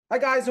Hi,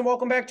 guys, and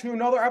welcome back to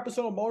another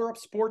episode of Motor Up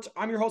Sports.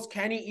 I'm your host,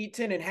 Kenny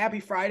Eaton, and happy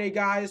Friday,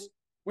 guys.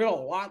 We have a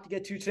lot to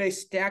get to today,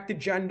 stacked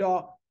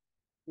agenda.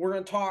 We're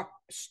going to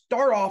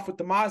start off with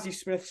the Mozzie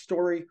Smith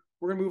story.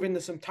 We're going to move into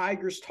some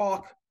Tigers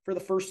talk for the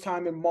first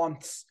time in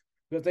months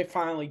because they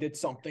finally did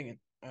something, and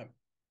I'm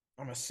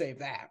going to save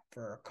that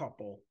for a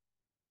couple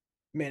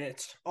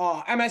minutes.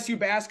 MSU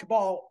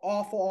basketball,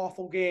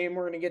 awful game.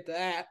 We're going to get to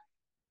that.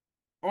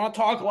 I want to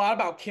talk a lot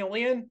about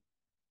Killian.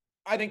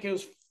 I think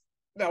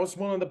that was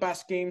one of the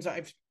best games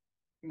it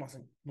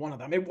wasn't one of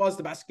them. It was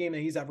the best game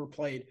that he's ever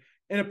played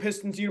in a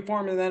Pistons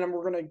uniform. And then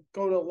we're going to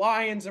go to the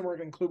Lions and we're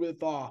going to conclude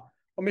with a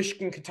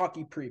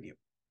Michigan-Kentucky preview.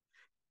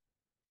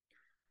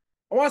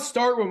 I want to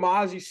start with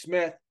Mozzie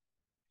Smith.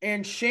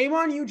 And shame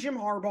on you, Jim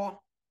Harbaugh.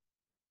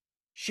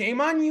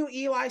 Shame on you,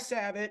 Eli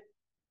Savit.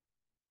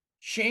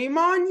 Shame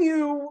on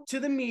you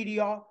to the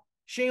media.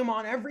 Shame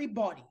on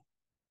everybody.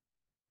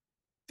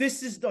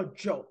 This is the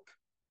joke.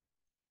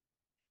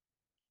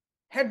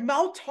 Had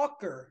Mel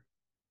Tucker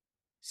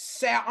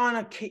sat on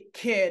a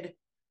kid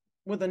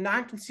with a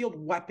non-concealed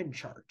weapon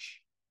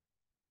charge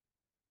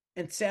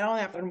and sat on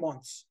that for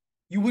months,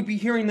 you would be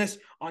hearing this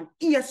on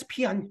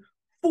ESPN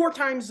 4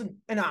 times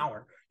an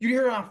hour. You'd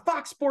hear it on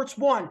Fox Sports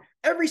 1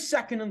 every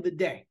second of the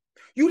day.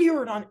 You'd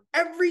hear it on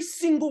every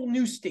single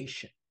news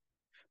station.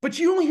 But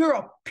you don't hear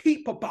a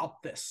peep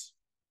about this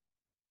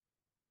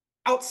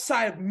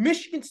outside of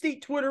Michigan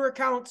State Twitter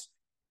accounts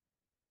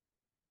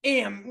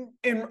and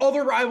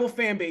other rival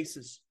fan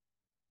bases.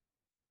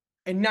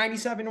 And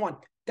 97-1.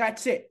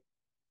 That's it.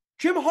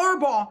 Jim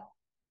Harbaugh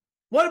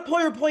let a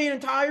player play an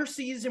entire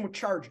season with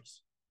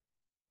charges.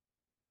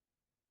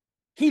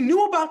 He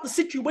knew about the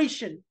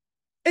situation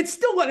and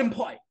still let him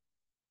play.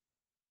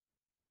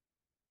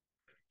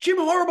 Jim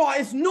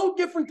Harbaugh is no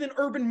different than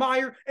Urban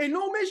Meyer, and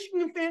no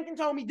Michigan fan can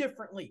tell me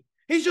differently.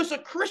 He's just a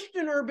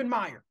Christian Urban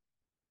Meyer.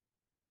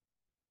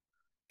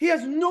 He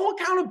has no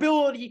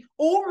accountability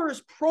over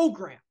his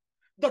program.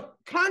 The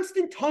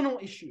constant tunnel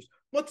issues.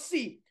 Let's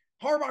see.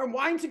 Harbaugh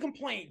whines and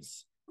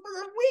complains for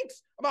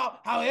weeks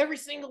about how every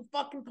single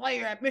fucking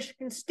player at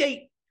Michigan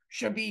State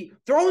should be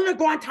thrown into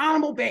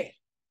Guantanamo Bay.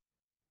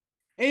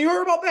 And you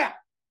heard about that.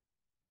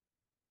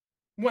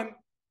 When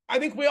I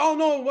think we all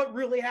know what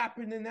really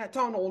happened in that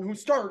tunnel and who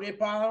started it,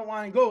 but I don't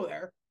want to go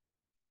there.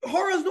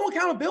 Harbaugh has no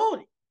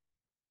accountability.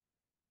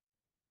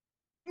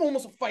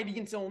 Almost a fight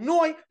against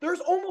Illinois. There's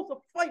almost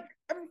a fight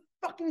every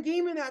fucking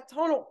game in that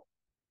tunnel.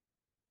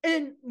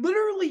 And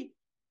literally,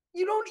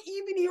 you don't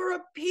even hear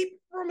a peep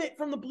from it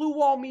from the blue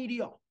wall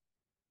media.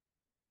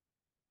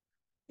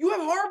 You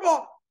have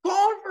Harbaugh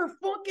calling for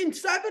fucking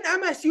 7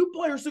 MSU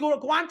players to go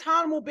to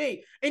Guantanamo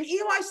Bay. And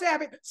Eli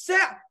Savit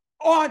sat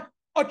on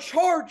a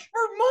charge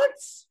for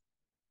months.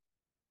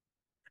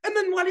 And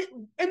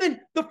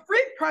then the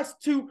free press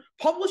to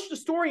publish the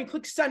story and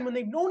click send when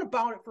they've known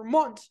about it for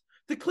months,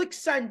 to click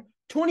send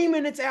 20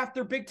 minutes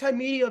after Big Ten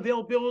media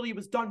availability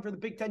was done for the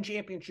Big Ten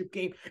championship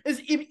game is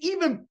an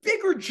even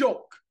bigger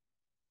joke.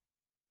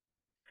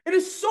 It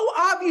is so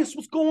obvious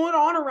what's going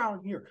on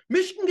around here.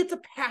 Michigan gets a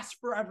pass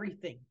for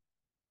everything.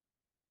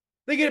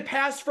 They get a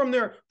pass from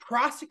their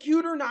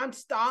prosecutor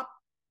nonstop.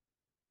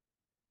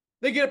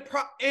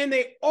 And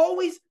they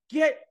always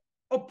get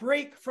a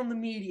break from the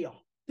media.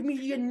 The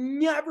media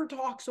never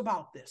talks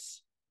about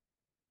this.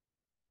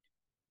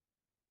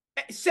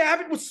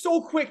 Savit was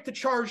so quick to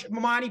charge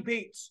Mamani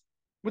Bates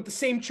with the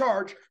same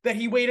charge that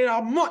he waited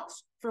out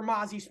months for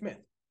Mozzie Smith.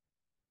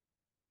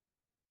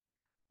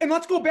 And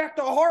let's go back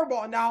to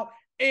Harbaugh now.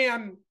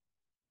 And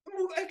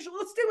actually,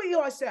 let's stay with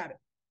Eli Savit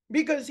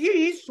because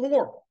he's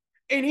horrible.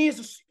 And he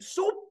is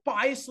so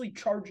biasly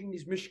charging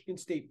these Michigan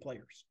State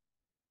players.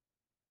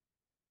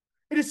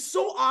 It is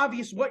so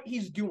obvious what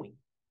he's doing.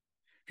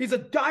 He's a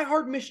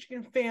diehard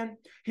Michigan fan.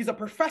 He's a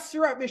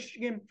professor at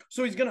Michigan.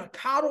 So he's going to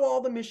coddle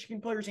all the Michigan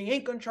players. He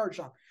ain't going to charge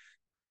them.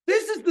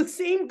 This is the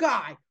same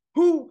guy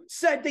who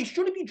said they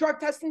shouldn't be drug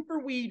testing for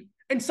weed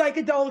and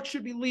psychedelics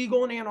should be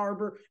legal in Ann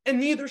Arbor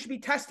and neither should be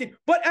tested.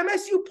 But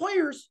MSU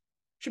players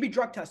should be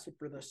drug tested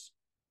for this.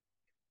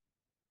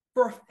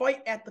 For a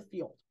fight at the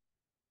field.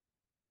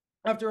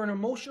 After an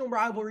emotional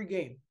rivalry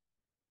game.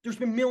 There's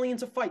been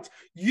millions of fights.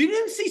 You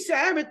didn't see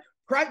Savit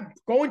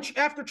going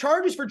after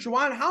charges for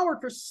Juwan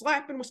Howard for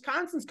slapping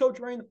Wisconsin's coach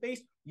right in the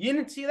face. You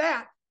didn't see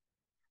that.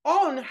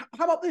 Oh, and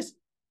how about this?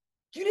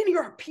 You didn't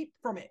hear a peep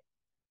from it,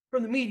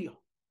 from the media.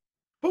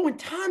 But when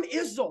Tom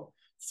Izzo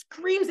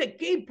screams at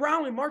Gabe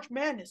Brown in March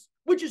Madness,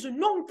 which is a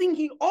known thing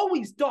he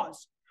always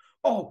does,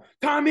 oh,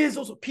 Tom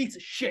Izzo's a piece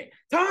of shit.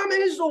 Tom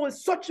Izzo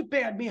is such a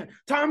bad man.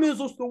 Tom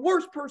Izzo's the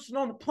worst person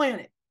on the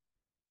planet.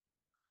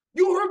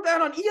 You heard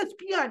that on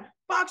ESPN,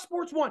 Fox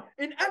Sports 1,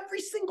 and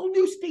every single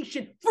news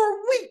station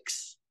for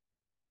weeks.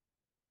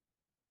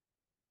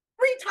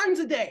 3 times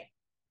a day.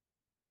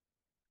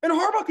 And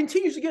Harbaugh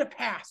continues to get a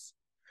pass.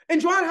 And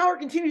Juwan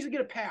Howard continues to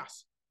get a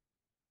pass.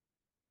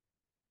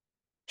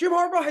 Jim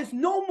Harbaugh has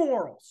no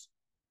morals.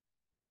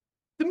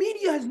 The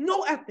media has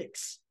no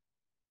ethics.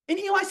 And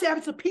Eli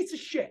Savit's a piece of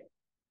shit.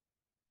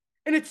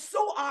 And it's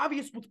so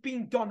obvious what's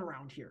being done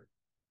around here.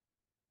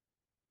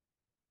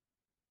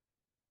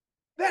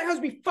 That has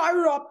me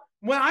fired up.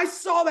 When I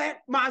saw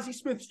that Mozzie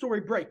Smith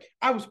story break,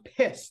 I was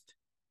pissed.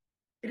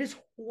 It is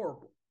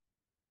horrible.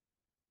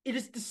 It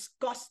is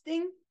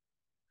disgusting.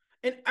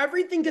 And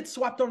everything gets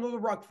swept under the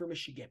rug for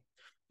Michigan.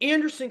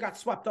 Anderson got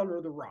swept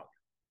under the rug.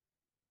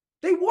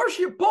 They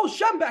worship Bo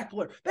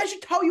Schembechler. That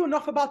should tell you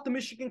enough about the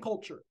Michigan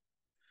culture.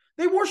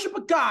 They worship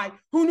a guy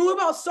who knew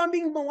about his son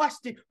being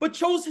molested, but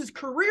chose his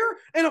career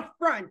and a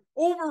friend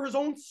over his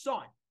own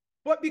son.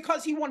 But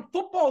because he won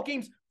football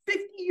games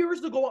 50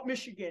 years ago at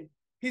Michigan,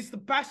 he's the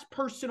best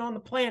person on the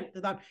planet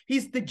to them.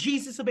 He's the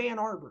Jesus of Ann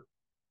Arbor.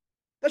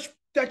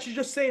 That should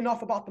just say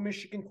enough about the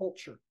Michigan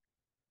culture.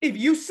 If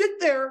you sit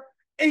there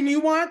and you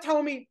want to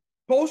tell me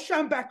Bo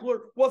Schembechler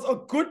was a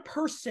good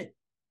person,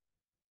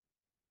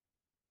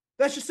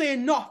 that should say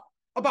enough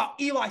about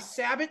Eli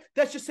Savage.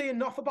 That should say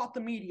enough about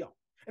the media.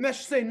 And that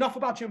should say enough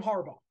about Jim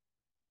Harbaugh.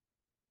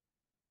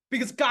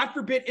 Because God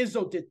forbid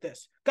Izzo did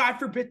this. God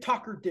forbid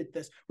Tucker did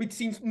this. We'd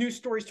seen news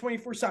stories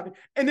 24/7.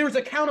 And there was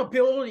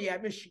accountability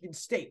at Michigan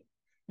State.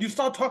 You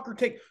saw Tucker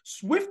take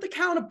swift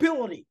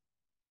accountability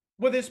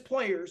with his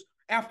players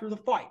after the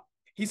fight.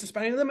 He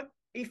suspended them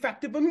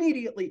effective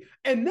immediately.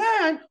 And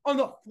then on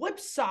the flip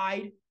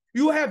side,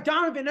 you have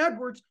Donovan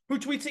Edwards, who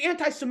tweets an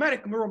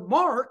anti-Semitic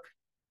remark,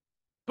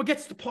 but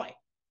gets to play.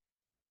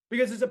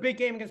 Because it's a big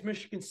game against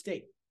Michigan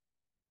State.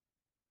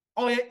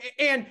 Oh,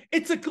 and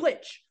it's a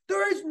glitch.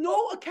 There is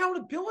no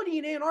accountability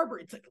in Ann Arbor.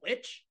 It's a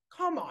glitch.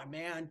 Come on,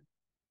 man.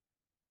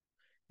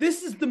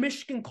 This is the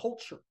Michigan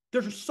culture.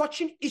 There's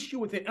such an issue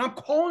with it, and I'm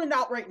calling it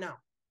out right now.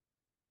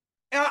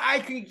 And I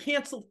can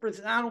cancel for this,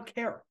 and I don't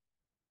care.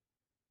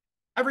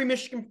 Every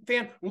Michigan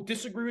fan will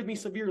disagree with me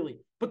severely,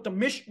 but the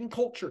Michigan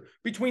culture,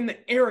 between the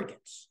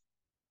arrogance,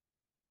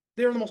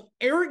 they're the most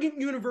arrogant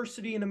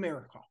university in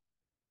America.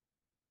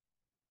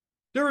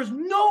 There is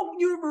no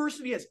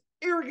university as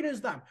arrogant as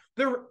them.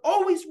 They're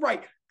always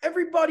right.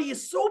 Everybody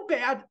is so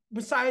bad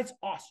besides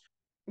us.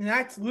 And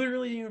that's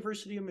literally the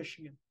University of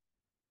Michigan.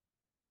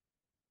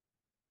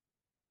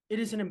 It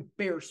is an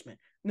embarrassment.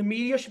 The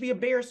media should be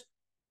embarrassed.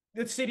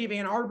 The city of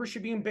Ann Arbor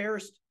should be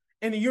embarrassed.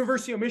 And the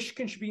University of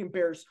Michigan should be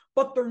embarrassed.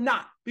 But they're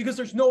not, because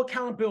there's no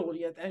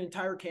accountability at that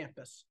entire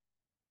campus.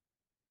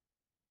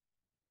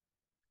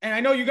 And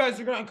I know you guys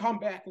are going to come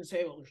back and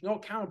say, well, there's no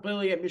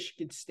accountability at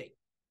Michigan State.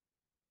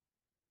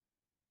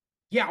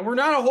 Yeah, we're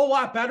not a whole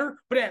lot better,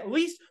 but at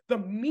least the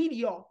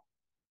media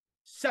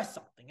says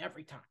something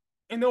every time.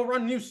 And they'll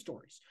run news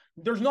stories.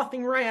 There's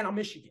nothing ran on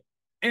Michigan.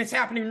 And it's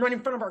happening right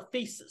in front of our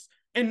faces.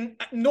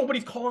 And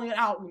nobody's calling it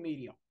out in the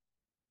media.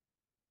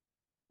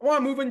 I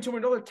want to move into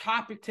another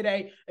topic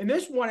today. And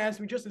this one has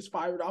me just as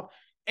fired up.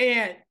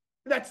 And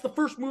that's the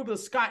first move of the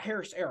Scott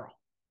Harris era.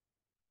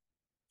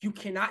 You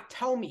cannot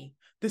tell me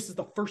this is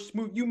the first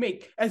move you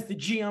make as the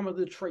GM of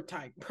the Detroit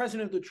Tigers,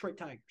 president of the Detroit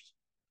Tigers.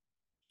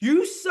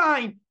 You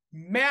sign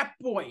Matt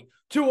Boyd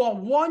to a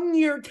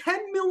 1-year,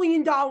 $10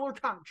 million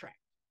contract.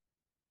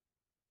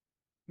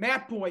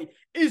 Matt Boyd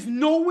is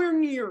nowhere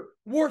near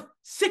worth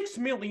 $6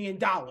 million,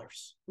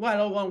 let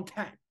alone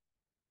 10.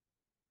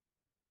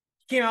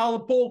 He came out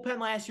of the bullpen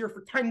last year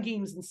for 10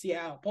 games in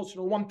Seattle, posted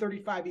a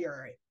 1.35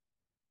 ERA.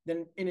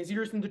 Then in his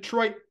years in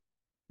Detroit,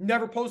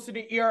 never posted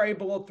an ERA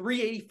below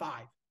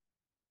 3.85.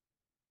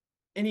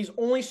 And he's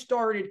only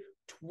started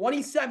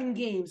 27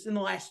 games in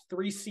the last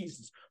 3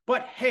 seasons.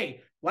 But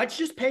hey, let's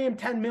just pay him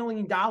 $10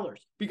 million,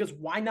 because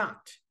why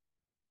not?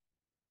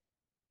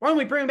 Why don't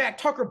we bring back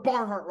Tucker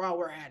Barnhart while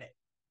we're at it?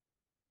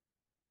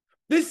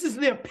 This is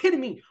the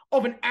epitome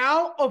of an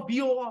Al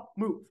Avila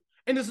move.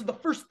 And this is the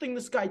first thing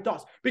this guy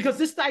does, because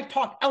this guy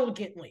talked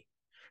elegantly.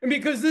 And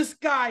because this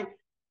guy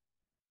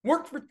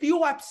worked for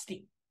Theo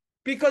Epstein.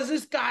 Because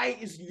this guy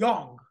is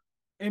young.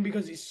 And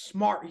because he's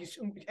smart. He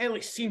at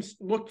least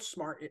looked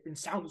smart and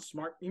sounded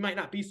smart. He might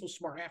not be so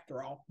smart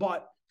after all.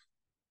 But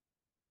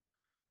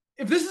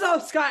if this is how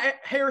the Scott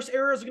Harris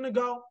era is going to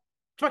go,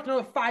 expect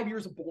another 5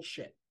 years of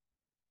bullshit.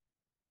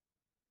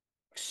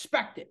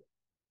 Expect it.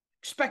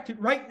 Expect it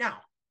right now.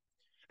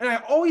 And I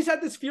always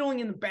had this feeling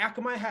in the back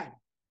of my head.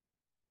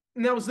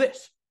 And that was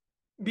this.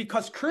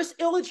 Because Chris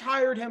Ilitch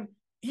hired him,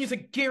 he's a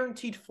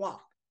guaranteed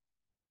flop.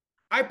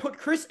 I put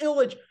Chris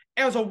Ilitch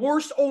as a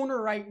worse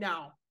owner right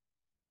now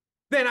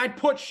than I'd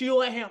put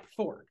Sheila Hamp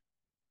Ford.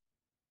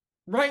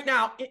 Right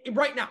now.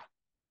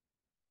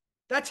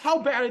 That's how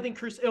bad I think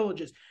Chris Ilitch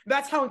is.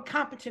 That's how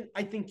incompetent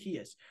I think he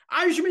is.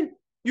 Eichmann,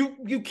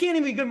 you can't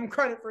even give him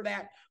credit for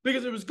that,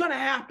 because it was going to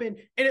happen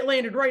and it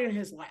landed right in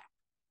his lap.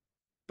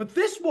 But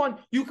this one,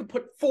 you could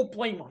put full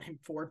blame on him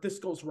for if this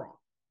goes wrong.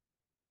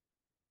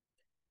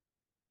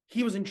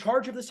 He was in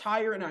charge of this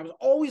hire, and I was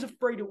always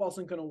afraid it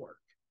wasn't going to work.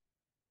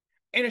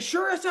 And as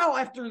sure as hell,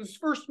 after this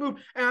first move,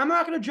 and I'm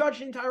not going to judge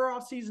the entire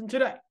offseason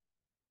today,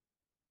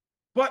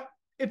 but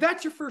if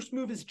that's your first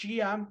move as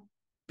GM,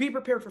 be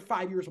prepared for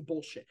 5 years of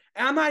bullshit.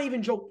 And I'm not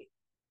even joking.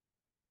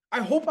 I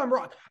hope I'm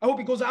wrong. I hope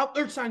he goes out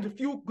there, signs a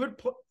few good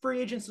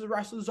free agents the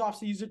rest of this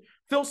offseason,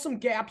 fills some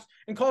gaps,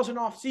 and calls an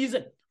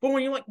offseason. But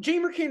when you let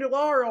Jamer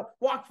Candelario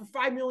walk for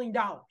 $5 million,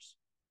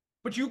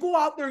 but you go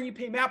out there and you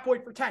pay Matt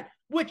Boyd for 10,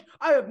 which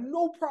I have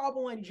no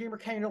problem letting Jamer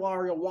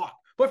Candelario walk.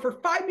 But for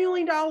 $5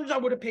 million, I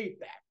would have paid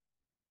that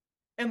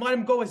and let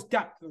him go as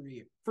depth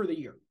for the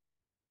year.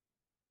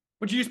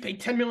 But you just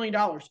paid $10 million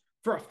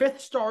for a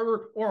fifth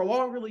starter or a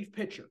long relief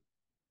pitcher.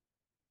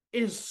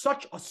 It is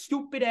such a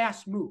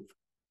stupid-ass move.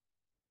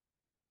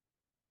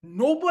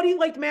 Nobody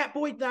liked Matt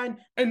Boyd then,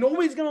 and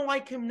nobody's going to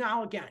like him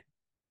now again.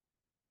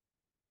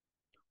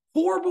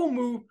 Horrible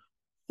move,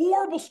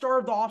 horrible start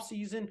of the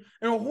offseason,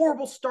 and a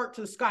horrible start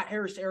to the Scott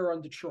Harris era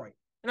in Detroit.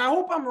 And I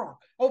hope I'm wrong.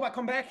 I hope I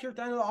come back here at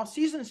the end of the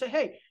offseason and say,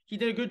 hey, he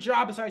did a good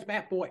job besides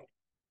Matt Boyd.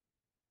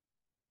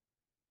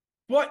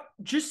 But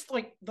just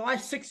like the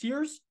last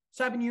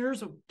 7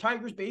 years of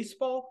Tigers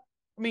baseball,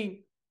 I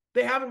mean,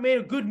 they haven't made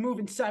a good move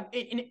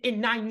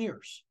in 9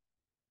 years.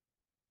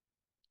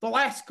 The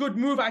last good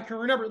move I can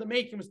remember them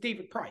making was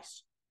David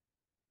Price.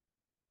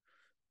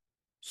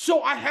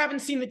 So I haven't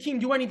seen the team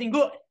do anything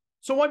good.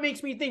 So what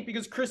makes me think,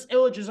 because Chris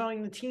Ilitch is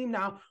owning the team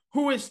now,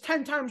 who is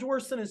 10 times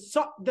worse than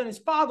his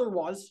father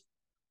was,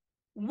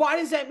 why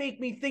does that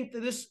make me think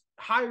that this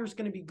hire is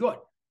going to be good?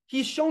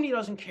 He's shown he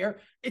doesn't care.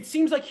 It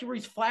seems like he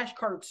reads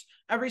flashcards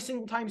every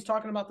single time he's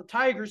talking about the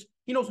Tigers.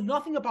 He knows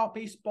nothing about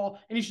baseball,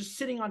 and he's just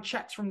sitting on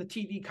checks from the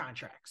TV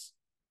contracts.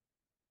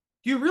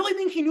 Do you really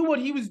think he knew what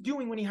he was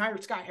doing when he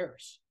hired Scott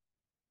Harris?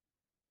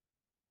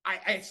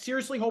 I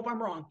seriously hope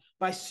I'm wrong,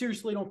 but I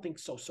seriously don't think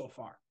so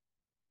far.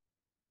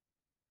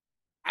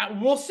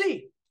 We'll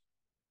see.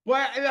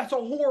 Well, that's a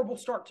horrible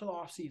start to the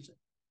offseason.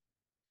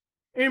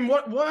 And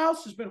what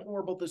else has been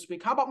horrible this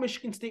week? How about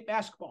Michigan State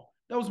basketball?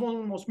 That was one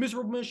of the most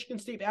miserable Michigan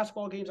State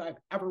basketball games I've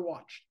ever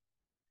watched.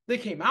 They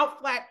came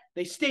out flat,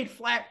 they stayed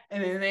flat,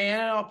 and then they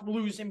ended up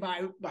losing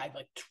by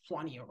like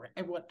 20 or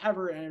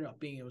whatever it ended up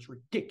being. It was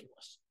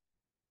ridiculous.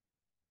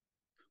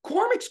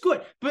 Cormac's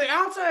good, but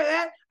outside of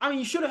that, I mean,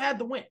 you should have had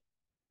the win.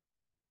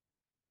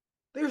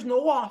 There's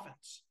no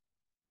offense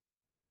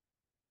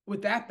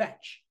with that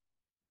bench.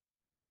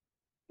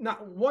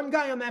 Not one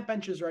guy on that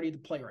bench is ready to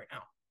play right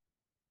now.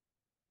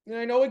 And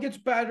I know it gets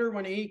better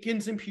when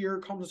Akins and Pierre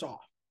comes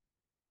off.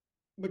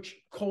 But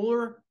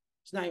Kohler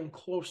is not even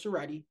close to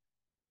ready.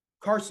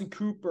 Carson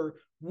Cooper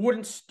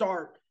wouldn't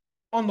start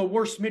on the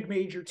worst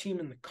mid-major team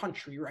in the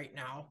country right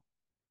now.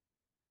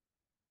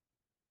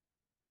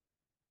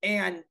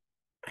 And,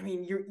 I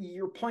mean,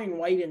 you're playing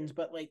Whitens,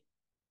 but, like,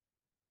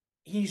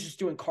 he's just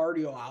doing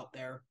cardio out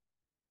there.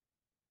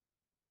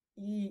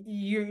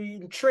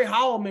 Trey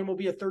Holloman will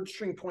be a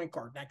third-string point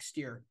guard next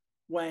year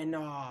when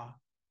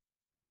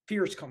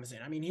Fierce comes in.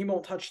 I mean, he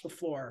won't touch the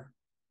floor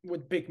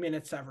with big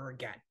minutes ever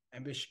again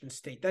at Michigan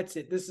State. That's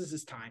it. This is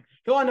his time.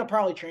 He'll end up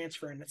probably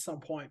transferring at some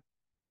point.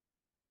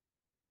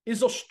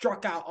 Izzo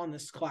struck out on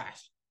this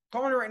class.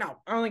 Calling it right now.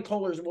 I don't think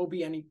Kohler will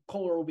be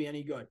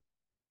any good.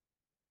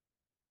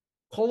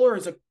 Kohler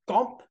is a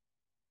gump,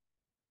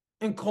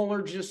 and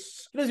Kohler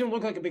just doesn't even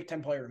look like a Big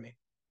Ten player to me.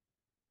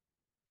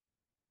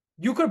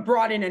 You could have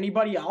brought in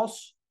anybody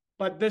else,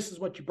 but this is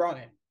what you brought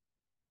in.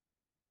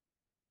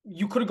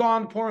 You could have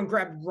gone on the floor and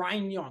grabbed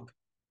Ryan Young.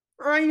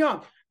 Ryan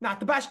Young, not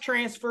the best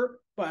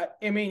transfer, but,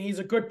 I mean, he's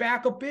a good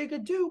backup big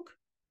at Duke.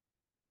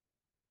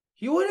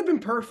 He would have been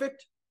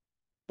perfect,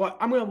 but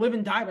I'm going to live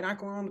and die by not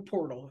going on the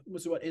portal,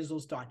 was what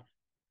Izzo's done.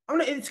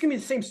 It's going to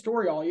be the same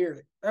story all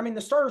year. I mean,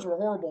 the Stars were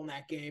horrible in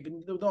that game,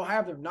 and they'll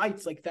have their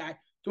nights like that.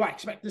 Do I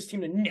expect this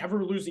team to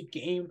never lose a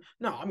game?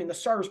 No, I mean, the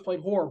Stars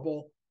played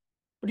horrible.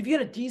 But if you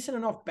had a decent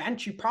enough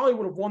bench, you probably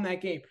would have won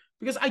that game.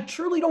 Because I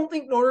truly don't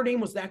think Notre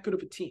Dame was that good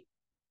of a team.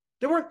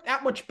 They weren't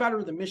that much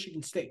better than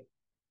Michigan State.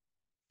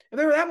 If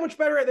they were that much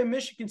better than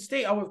Michigan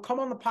State, I would have come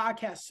on the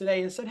podcast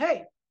today and said,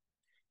 hey,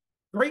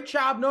 great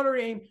job, Notre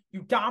Dame.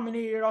 You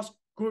dominated us.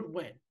 Good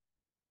win.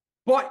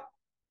 But,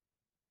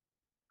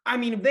 I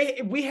mean,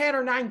 if we had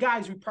our 9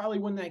 guys, we'd probably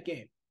win that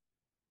game.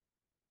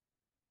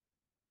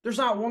 There's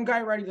not one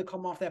guy ready to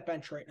come off that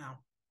bench right now.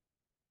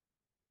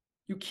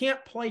 You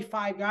can't play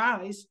 5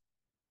 guys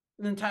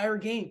the entire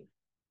game.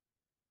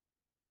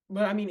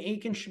 But, I mean,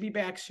 Aiken should be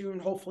back soon.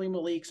 Hopefully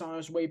Malik's on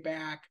his way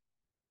back.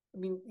 I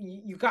mean,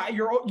 you got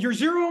you're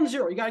 0-0.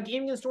 You got a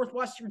game against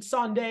Northwestern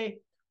Sunday.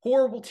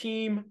 Horrible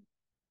team.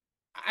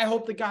 I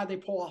hope to God they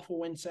pull off a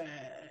win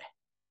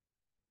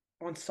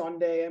on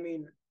Sunday. I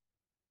mean,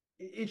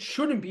 it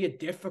shouldn't be a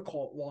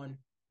difficult one.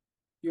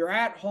 You're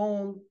at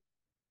home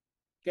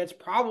against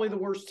probably the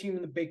worst team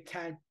in the Big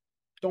Ten.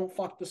 Don't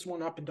fuck this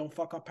one up and don't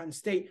fuck up Penn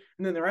State.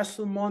 And then the rest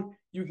of the month,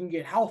 you can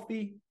get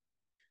healthy.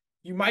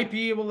 You might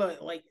be able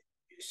to, like,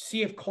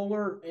 see if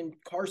Kohler and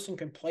Carson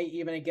can play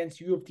even against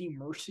U of D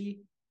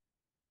Mercy.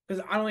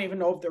 Because I don't even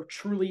know if they're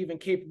truly even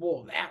capable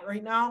of that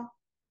right now.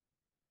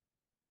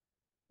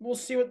 We'll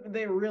see what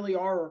they really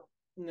are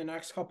in the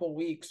next couple of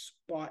weeks.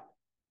 But,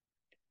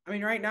 I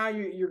mean, right now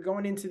you're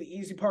going into the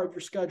easy part of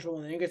your schedule,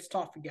 and then it gets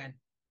tough again.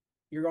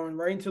 You're going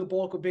right into the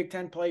bulk of Big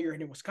Ten play. You're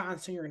hitting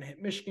Wisconsin. You're going to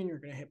hit Michigan. You're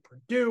going to hit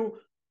Purdue.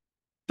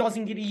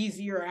 Doesn't get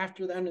easier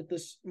after the end of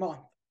this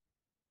month.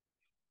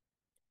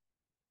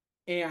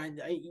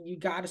 And you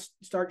got to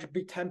start your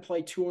Big Ten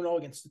play 2-0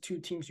 against the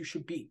 2 teams you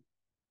should beat.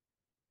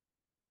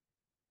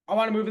 I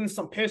want to move into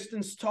some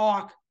Pistons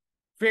talk.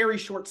 Very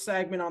short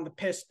segment on the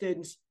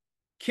Pistons.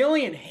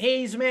 Killian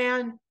Hayes,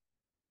 man.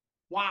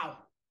 Wow.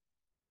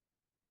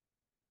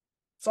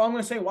 So I'm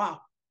going to say, wow.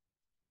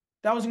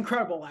 That was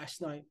incredible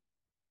last night.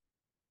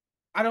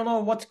 I don't know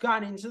what's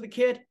gotten into the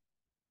kid.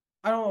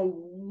 I don't know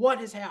what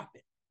has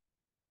happened.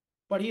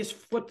 But he has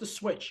flipped the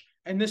switch.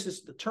 And this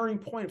is the turning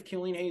point of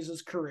Killian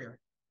Hayes' career.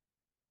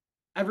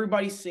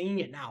 Everybody's seeing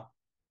it now.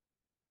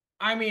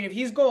 I mean, if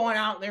he's going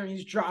out there and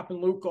he's dropping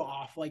Luka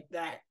off like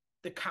that,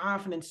 the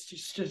confidence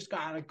just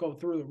got to go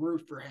through the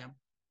roof for him.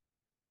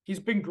 He's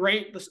been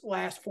great this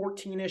last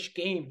 14-ish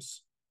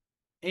games.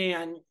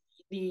 And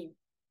it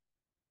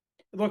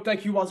looked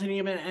like he wasn't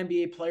even an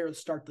NBA player to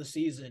start the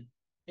season.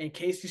 And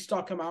Casey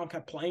stuck him out and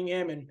kept playing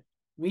him. And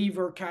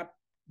Weaver kept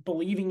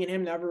believing in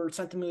him, never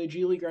sent him to the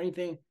G League or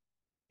anything.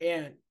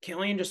 And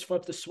Killian just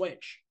flipped the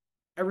switch.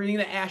 Everything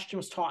that Ashton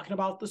was talking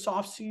about this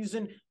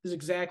offseason is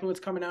exactly what's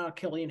coming out of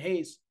Killian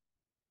Hayes.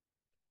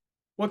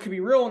 What could be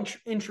real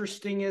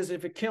interesting is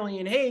if a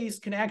Killian Hayes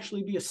can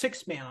actually be a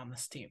sixth man on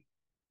this team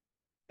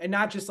and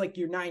not just like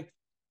your 9th,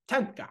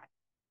 10th guy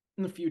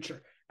in the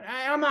future.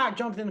 I'm not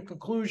jumping to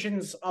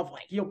conclusions of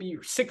like he'll be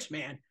your sixth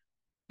man,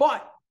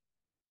 but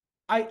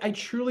I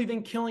truly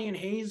think Killian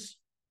Hayes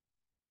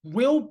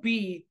will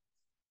be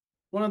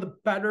one of the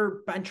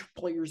better bench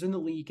players in the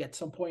league at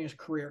some point in his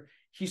career.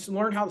 He's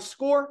learned how to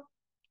score.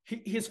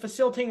 His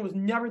facilitating was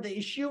never the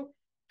issue.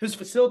 His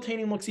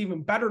facilitating looks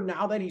even better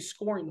now that he's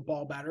scoring the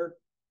ball better.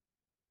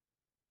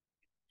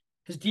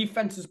 His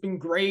defense has been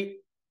great.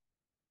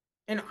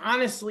 And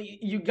honestly,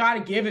 you got to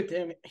give it to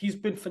him. He's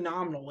been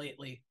phenomenal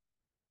lately.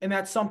 And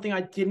that's something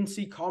I didn't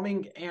see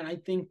coming. And I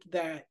think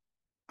that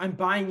I'm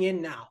buying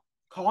in now.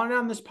 Calling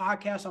on this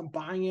podcast, I'm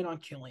buying in on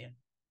Killian.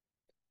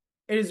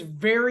 It is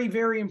very,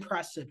 very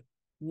impressive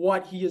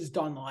what he has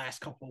done the last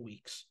couple of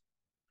weeks.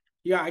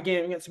 Yeah,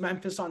 again, against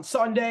Memphis on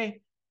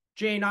Sunday.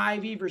 Jaden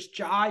Ivey versus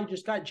Jai.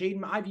 Just got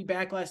Jaden Ivey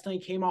back last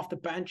night. Came off the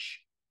bench.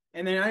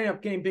 And then I ended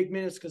up getting big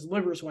minutes because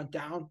Livers went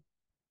down.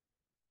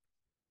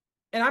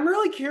 And I'm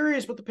really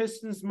curious what the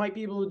Pistons might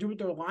be able to do with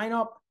their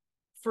lineup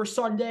for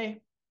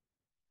Sunday.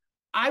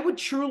 I would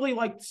truly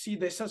like to see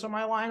this as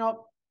my lineup.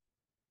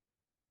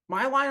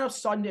 My lineup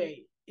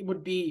Sunday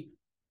would be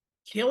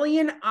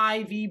Killian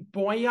Ivey,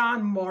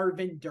 Bojan,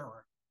 Marvin,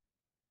 Duren.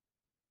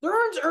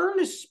 Duren's earned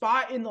his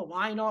spot in the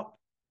lineup.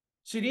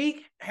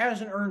 Sadiq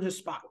hasn't earned his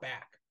spot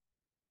back.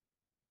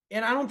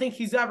 And I don't think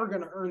he's ever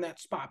going to earn that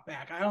spot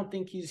back. I don't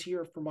think he's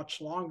here for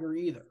much longer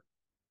either.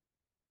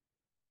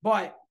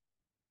 But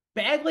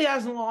Bagley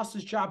hasn't lost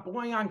his job.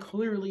 Bojan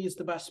clearly is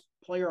the best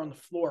player on the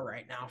floor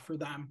right now for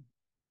them.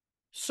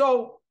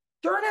 So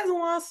Duren hasn't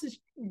lost his.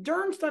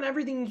 Duren's done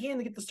everything he can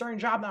to get the starting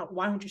job. Now,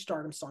 why don't you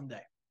start him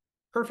Sunday?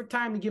 Perfect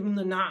time to give him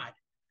the nod.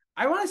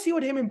 I want to see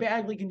what him and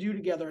Bagley can do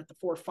together at the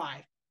 4-5.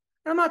 And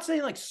I'm not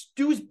saying like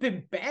Stu's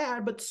been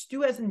bad, but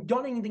Stu hasn't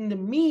done anything to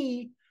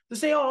me to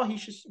say, oh, he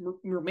should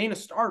remain a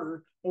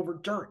starter over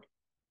Duren.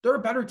 They're a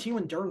better team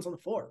when Duren's on the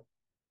floor.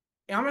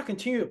 And I'm going to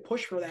continue to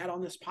push for that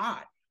on this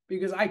pod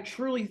because I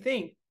truly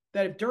think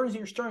that if Duren's in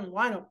your starting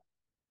lineup,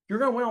 you're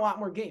going to win a lot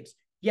more games.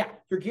 Yeah,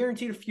 you're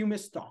guaranteed a few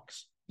missed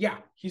dunks. Yeah,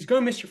 he's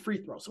going to miss your free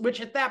throws, which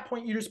at that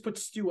point, you just put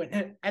Stu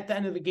in at the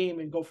end of the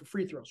game and go for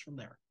free throws from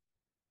there.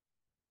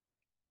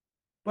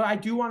 But I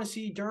do want to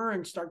see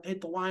Duren start to hit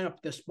the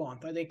lineup this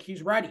month. I think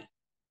he's ready.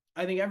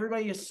 I think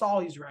everybody saw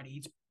he's ready.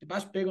 He's the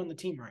best big on the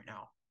team right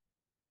now.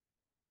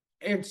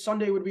 And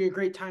Sunday would be a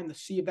great time to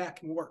see if that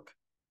can work.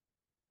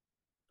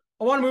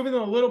 I want to move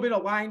into a little bit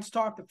of Lions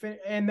talk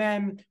and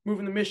then move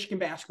into Michigan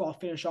basketball to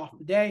finish off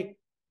the day.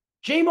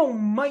 J-Mo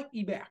might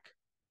be back.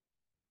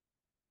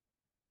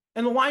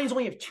 And the Lions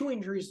only have 2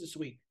 injuries this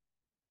week.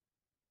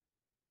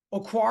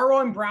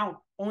 Okwara and Brown,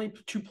 only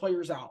 2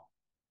 players out.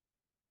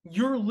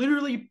 You're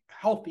literally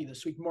healthy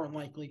this week, more than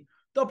likely.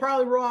 They'll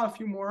probably roll out a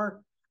few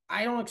more.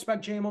 I don't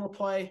expect J-Mo to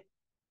play.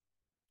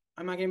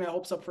 I'm not getting my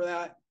hopes up for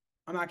that.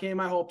 I'm not getting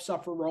my hopes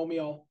up for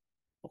Romeo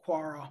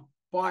Okwara.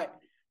 But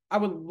I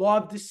would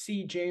love to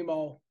see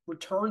J-Mo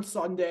return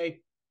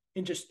Sunday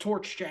and just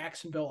torch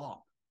Jacksonville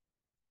up.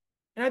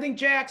 And I think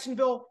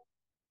Jacksonville,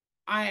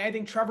 I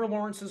think Trevor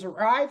Lawrence has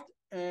arrived.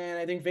 And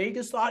I think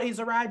Vegas thought he's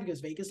arrived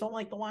because Vegas don't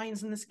like the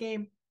Lions in this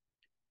game.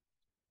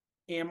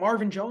 And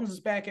Marvin Jones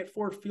is back at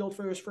Ford Field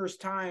for his first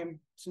time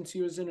since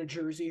he was in a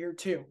jersey here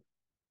too.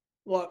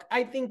 Look,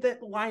 I think that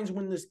the Lions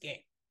win this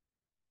game.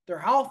 They're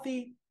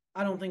healthy.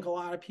 I don't think a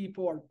lot of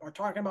people are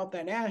talking about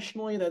that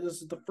nationally, that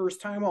this is the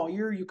first time all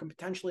year you can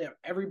potentially have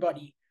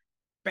everybody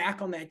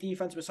back on that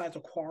defense besides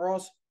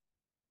Okwara's.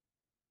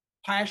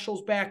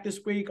 Paschal's back this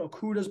week.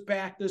 Okuda's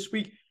back this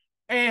week.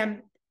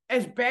 And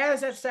as bad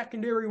as that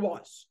secondary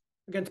was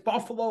against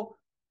Buffalo,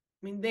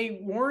 I mean, they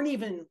weren't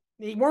even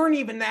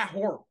that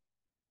horrible.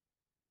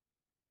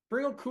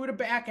 Bring Okuda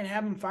back and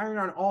have him firing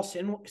on all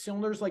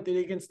cylinders like they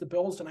did against the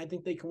Bills, and I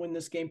think they can win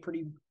this game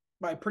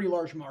by a pretty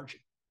large margin.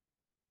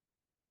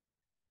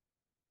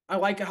 I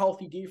like a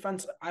healthy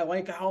defense. I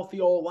like a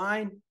healthy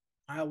O-line.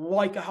 I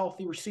like a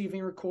healthy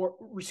receiving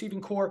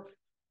core.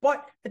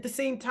 But at the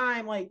same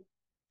time, like,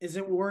 is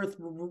it worth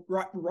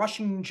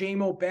rushing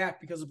J-Mo back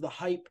because of the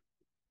hype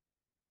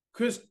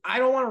because I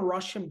don't want to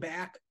rush him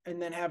back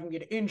and then have him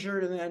get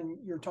injured, and then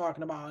you're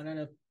talking about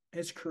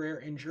his career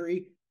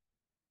injury.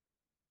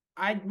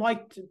 I'd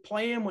like to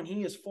play him when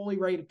he is fully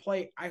ready to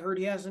play. I heard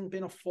he hasn't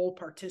been a full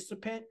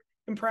participant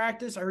in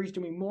practice. I heard he's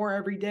doing more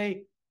every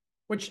day,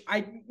 which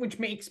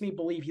makes me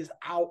believe he's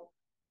out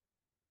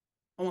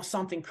unless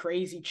something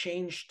crazy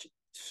changed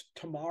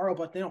tomorrow,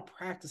 but they don't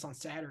practice on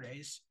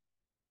Saturdays.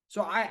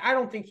 So I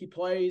don't think he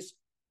plays.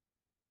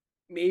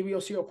 Maybe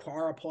you'll see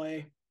Okara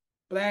play,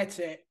 but that's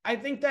it. I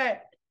think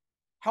that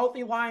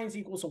healthy Lions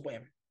equals a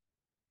win,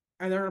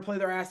 and they're going to play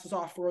their asses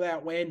off for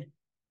that win.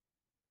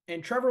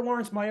 And Trevor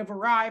Lawrence might have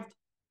arrived,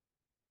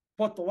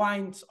 but the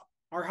Lions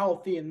are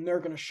healthy, and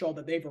they're going to show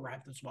that they've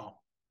arrived as well.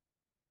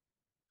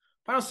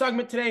 Final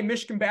segment today,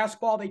 Michigan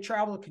basketball. They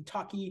travel to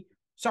Kentucky.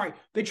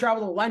 They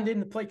travel to London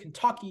to play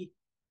Kentucky.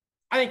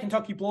 I think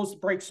Kentucky blows the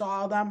brakes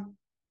off of them.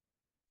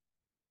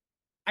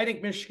 I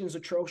think Michigan's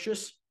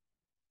atrocious.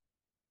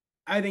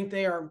 I think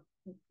they are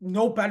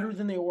no better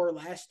than they were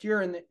last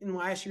year, and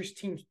last year's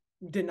team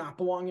did not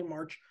belong in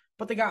March,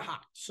 but they got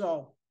hot.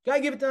 So, got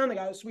to give it to them. They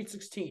got a Sweet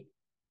 16.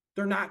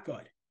 They're not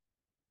good.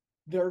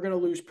 They're going to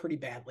lose pretty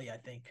badly, I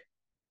think.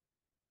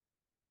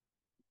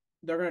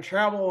 They're going to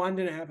travel to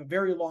London and have a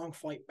very long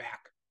flight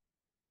back.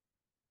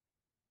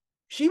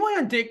 Sheila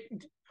and Dick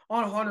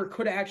on Hunter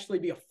could actually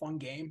be a fun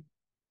game.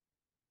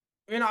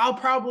 And I'll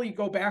probably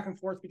go back and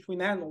forth between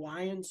that and the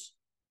Lions.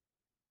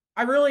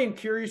 I really am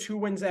curious who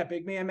wins that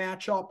big man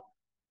matchup.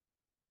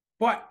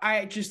 But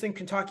I just think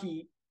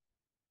Kentucky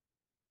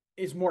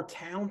is more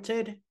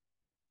talented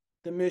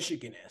than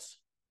Michigan is.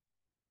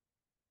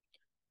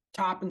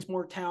 Toppin's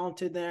more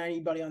talented than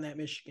anybody on that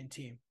Michigan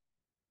team.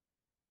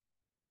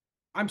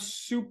 I'm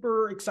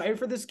super excited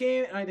for this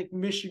game, and I think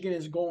Michigan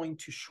is going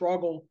to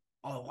struggle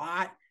a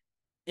lot,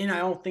 and I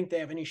don't think they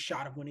have any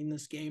shot of winning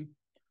this game.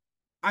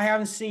 I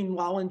haven't seen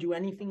Lelland do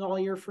anything all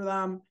year for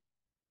them.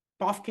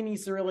 Buffkin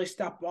needs to really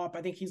step up.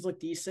 I think he's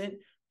looked decent,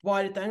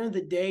 but at the end of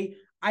the day,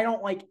 I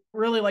don't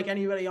really like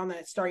anybody on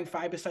that starting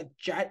five besides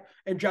Jet,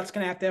 and Jet's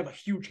going to have a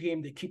huge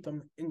game to keep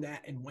them in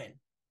that and win.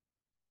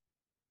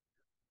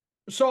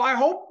 So I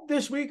hope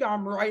this week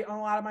I'm right on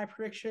a lot of my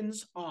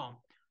predictions.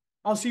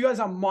 I'll see you guys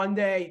on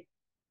Monday.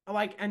 I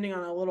like ending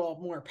on a little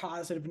more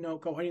positive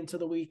note going into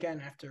the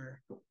weekend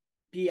after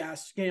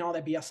BS, getting all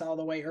that BS out of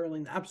the way early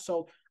in the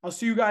episode. I'll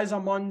see you guys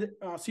on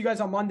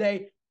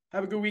Monday.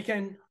 Have a good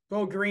weekend.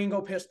 Go Green,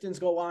 go Pistons,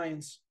 go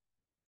Lions.